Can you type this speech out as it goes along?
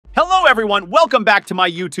Hello everyone, welcome back to my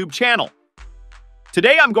YouTube channel.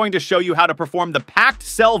 Today I'm going to show you how to perform the packed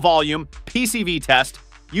cell volume PCV test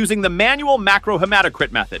using the manual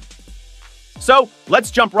Macrohematocrit method. So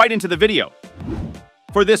let's jump right into the video.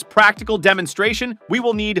 For this practical demonstration, we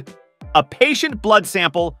will need a patient blood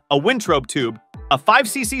sample, a Wintrobe tube, a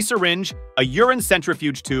 5cc syringe, a urine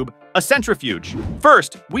centrifuge tube, a centrifuge.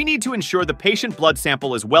 First, we need to ensure the patient blood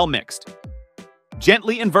sample is well mixed.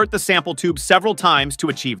 Gently invert the sample tube several times to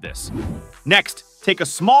achieve this. Next, take a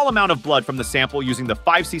small amount of blood from the sample using the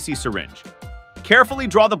 5cc syringe. Carefully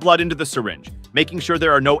draw the blood into the syringe, making sure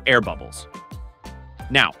there are no air bubbles.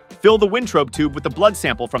 Now, fill the Wintrobe tube with the blood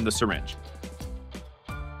sample from the syringe.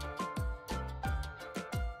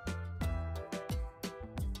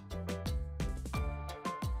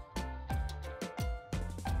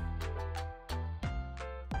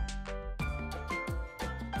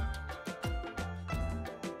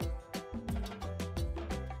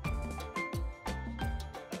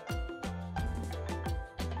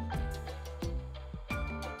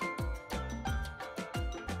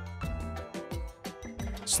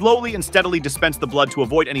 Slowly and steadily dispense the blood to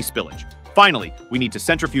avoid any spillage. Finally, we need to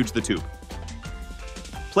centrifuge the tube.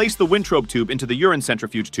 Place the Wintrobe tube into the urine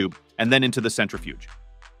centrifuge tube and then into the centrifuge.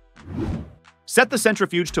 Set the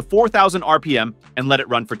centrifuge to 4,000 RPM and let it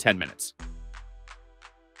run for 10 minutes.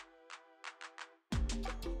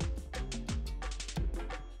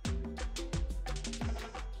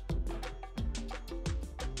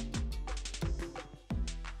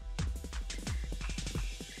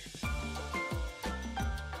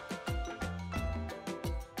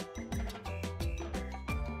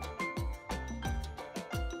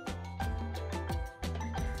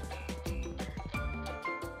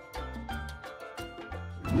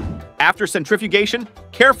 After centrifugation,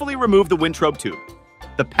 carefully remove the Wintrobe tube.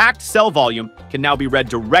 The packed cell volume can now be read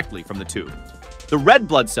directly from the tube. The red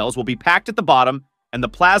blood cells will be packed at the bottom, and the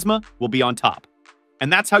plasma will be on top.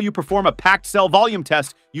 And that's how you perform a packed cell volume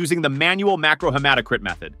test using the manual Macrohematocrit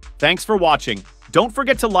method. Thanks for watching. Don't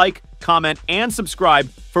forget to like, comment, and subscribe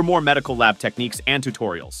for more medical lab techniques and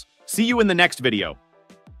tutorials. See you in the next video.